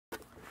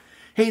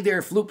Hey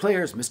there, flute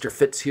players. Mr.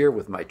 Fitz here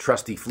with my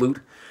trusty flute.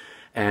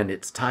 And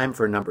it's time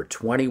for number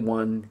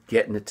 21,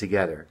 Getting It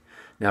Together.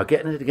 Now,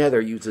 Getting It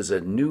Together uses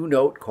a new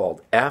note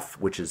called F,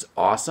 which is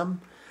awesome.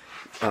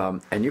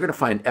 And you're going to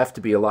find F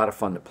to be a lot of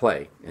fun to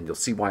play, and you'll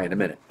see why in a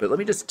minute. But let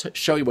me just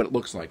show you what it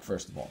looks like,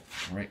 first of all.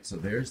 All right, so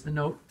there's the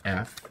note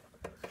F.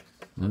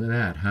 Look at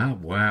that, huh?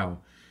 Wow.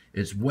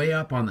 It's way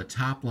up on the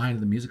top line of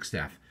the music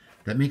staff.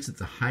 That makes it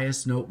the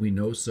highest note we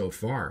know so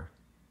far.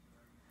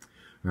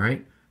 All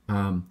right.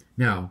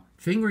 Now,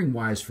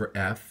 fingering-wise for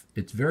F,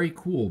 it's very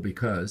cool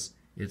because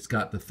it's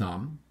got the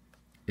thumb,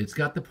 it's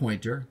got the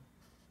pointer,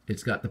 and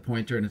it's got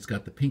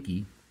the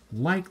pinky,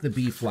 like the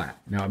B flat.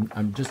 Now,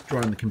 I'm just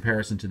drawing the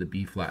comparison to the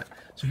B flat.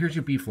 So here's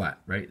your B flat,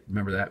 right?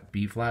 Remember that?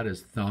 B flat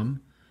is thumb,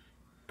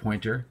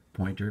 pointer,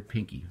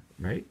 pinky,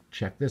 right?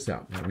 Check this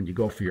out. Now, when you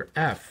go for your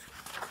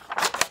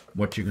F,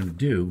 what you're going to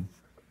do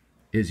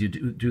is you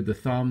do the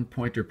thumb,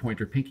 pointer,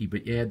 pinky,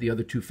 but you add the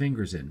other two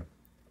fingers in.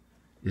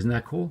 Isn't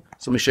that cool?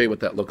 So let me show you what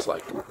that looks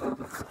like. All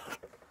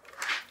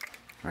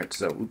right,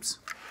 so, oops.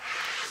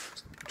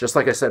 Just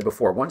like I said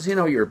before, once you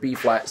know your B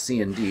flat,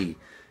 C, and D,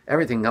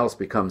 everything else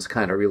becomes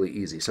kind of really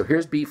easy. So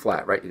here's B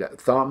flat, right? You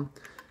got thumb,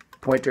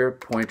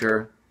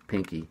 pointer,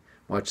 pinky.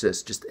 Watch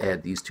this, just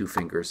add these two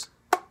fingers.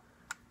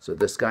 So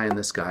this guy and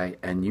this guy,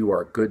 and you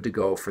are good to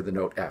go for the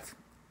note F.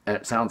 And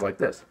it sounds like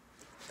this.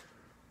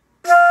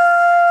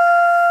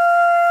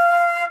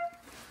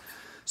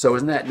 So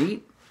isn't that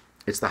neat?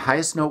 It's the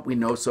highest note we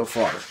know so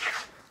far.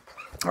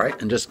 All right,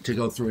 and just to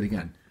go through it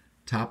again.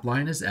 Top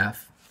line is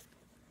F.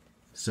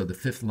 So the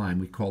fifth line,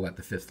 we call that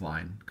the fifth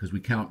line because we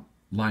count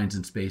lines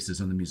and spaces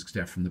on the music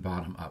staff from the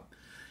bottom up.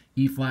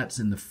 E flat's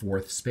in the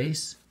fourth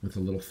space with a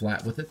little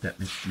flat with it. That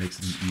makes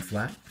it an E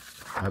flat.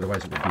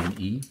 Otherwise, it would be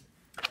an E.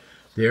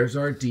 There's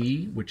our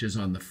D, which is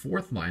on the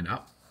fourth line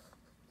up.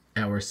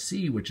 Our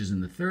C, which is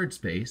in the third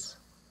space.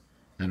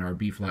 And our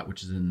B flat,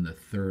 which is in the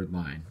third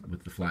line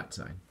with the flat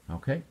sign.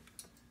 Okay?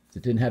 If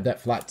it didn't have that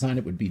flat sign,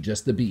 it would be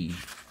just the B.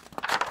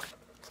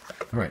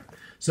 All right,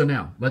 so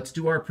now let's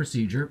do our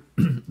procedure.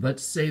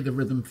 Let's say the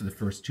rhythm for the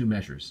first two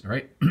measures, all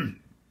right?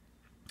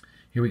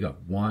 Here we go.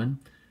 1,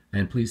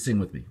 and please sing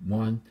with me.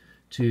 1,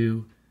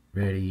 2,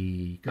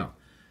 ready, go.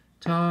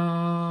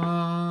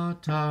 Ta,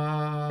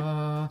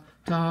 ta,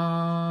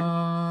 ta.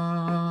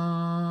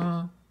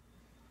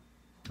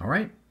 All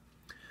right,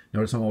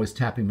 notice I'm always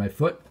tapping my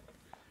foot.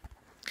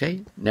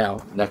 Okay,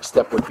 now next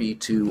step would be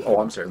to,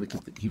 oh, I'm sorry, let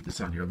me keep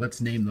this on here. Let's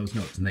name those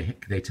notes. And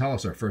they tell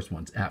us our first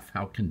one's F.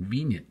 How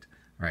convenient.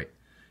 All right,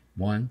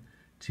 1,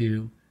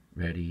 2,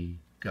 ready,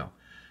 go.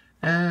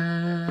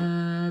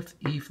 F,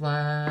 E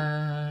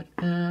flat,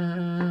 F.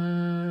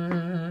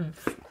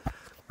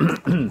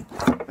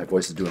 My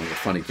voice is doing a little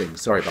funny thing.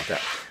 Sorry about that.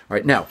 All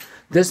right, now,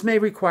 this may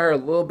require a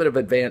little bit of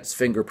advanced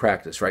finger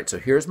practice, right? So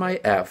here's my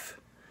F.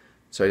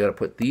 So I got to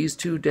put these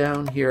two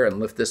down here and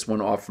lift this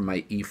one off from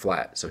my E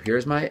flat. So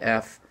here's my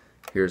F,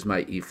 here's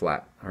my E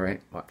flat. All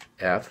right, watch.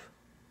 F,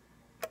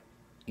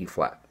 E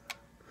flat.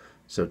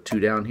 So 2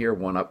 down here,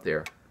 1 up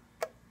there.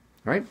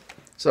 All right.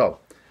 So,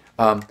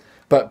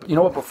 but you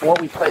know what? Before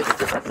we play the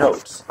different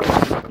notes,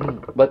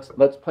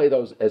 let's play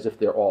those as if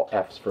they're all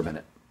Fs for a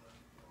minute.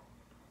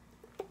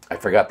 I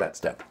forgot that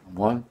step.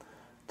 1,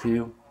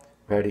 2,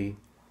 ready,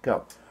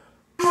 go.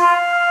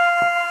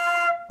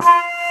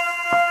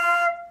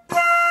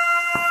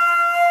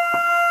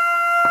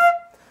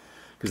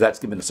 Because that's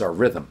giving us our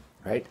rhythm,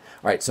 right?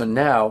 All right, so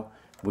now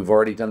we've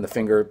already done the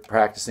finger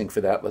practicing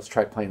for that. Let's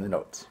try playing the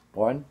notes.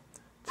 1,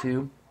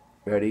 2,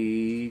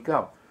 ready,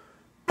 go.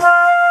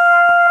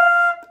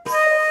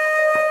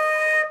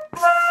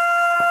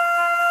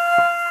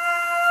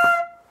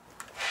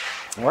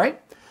 All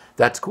right,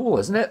 that's cool,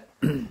 isn't it?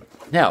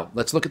 Now,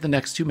 let's look at the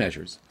next two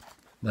measures.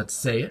 Let's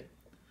say it.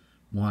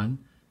 1,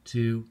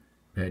 2,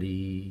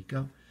 ready,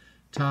 go.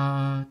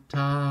 Ta,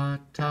 ta,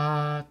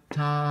 ta,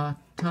 ta,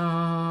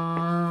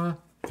 ta.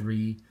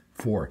 3,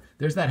 4.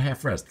 There's that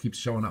half rest. Keeps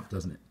showing up,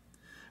 doesn't it?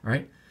 All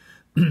right.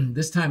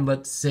 This time,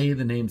 let's say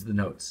the names of the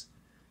notes.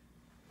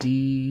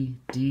 D,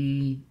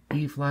 D,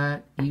 E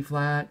flat,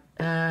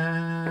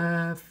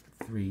 F.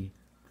 3,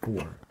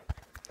 4.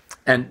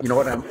 And you know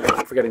what? I'm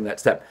forgetting that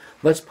step.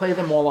 Let's play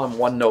them all on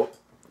one note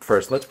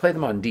first. Let's play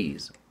them on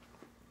Ds.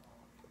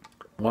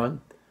 1,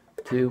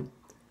 2,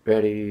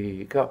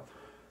 ready, go.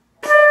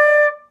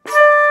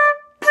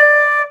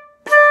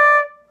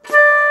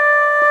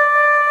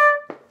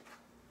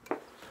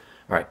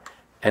 All right,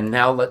 and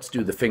now let's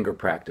do the finger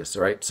practice,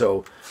 all right?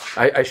 So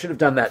I should have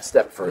done that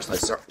step first.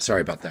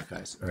 Sorry about that,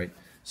 guys, all right?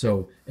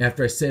 So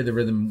after I say the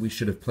rhythm, we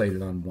should have played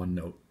it on one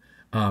note.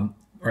 All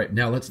right,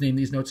 now let's name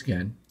these notes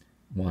again.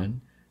 1,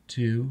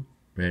 2,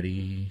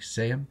 ready,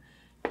 say them.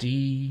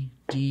 D,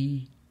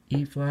 D,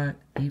 E flat,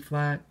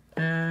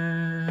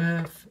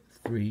 F,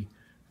 3,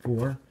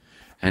 4.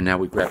 And now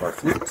we grab our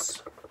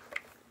flutes.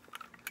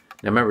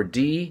 Now remember,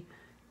 D,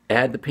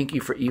 add the pinky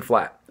for E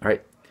flat, all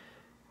right?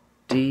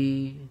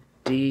 D,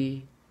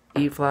 D,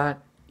 E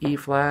flat,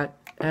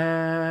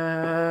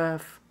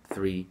 F,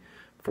 3,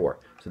 4.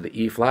 So the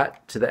E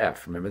flat to the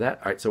F. Remember that?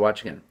 All right, so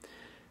watch again.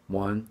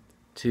 1,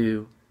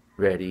 2,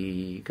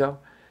 ready, go.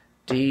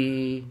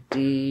 D,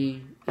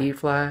 D, E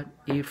flat,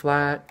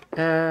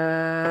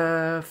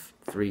 F,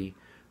 3,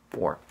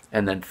 4.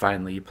 And then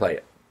finally you play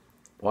it.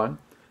 1,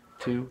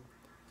 2,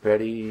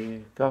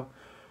 ready, go.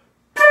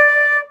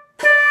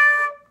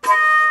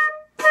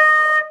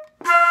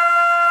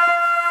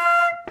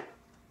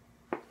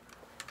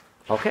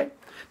 Okay,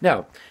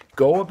 now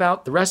go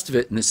about the rest of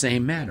it in the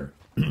same manner.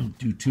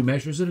 Do 2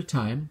 measures at a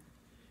time.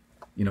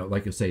 You know,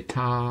 like you say,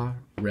 ta,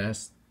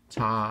 rest,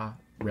 ta,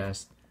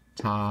 rest,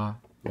 ta,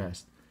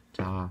 rest,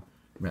 ta,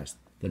 rest.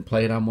 Then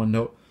play it on 1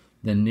 note.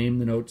 Then name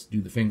the notes, do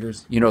the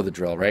fingers. You know the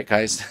drill, right,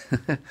 guys?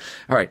 All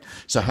right,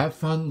 so have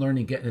fun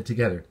learning, getting it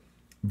together.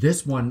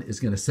 This one is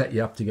going to set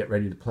you up to get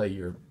ready to play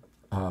your,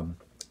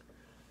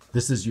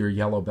 this is your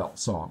yellow belt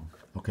song.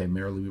 Okay,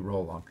 Merrily We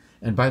Roll Along.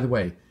 And by the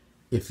way,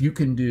 if you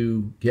can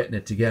do getting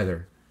it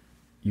together,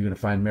 you're going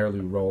to find Merrily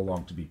We Roll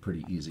Along to be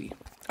pretty easy.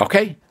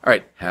 Okay? All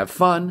right, have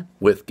fun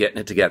with getting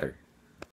it together.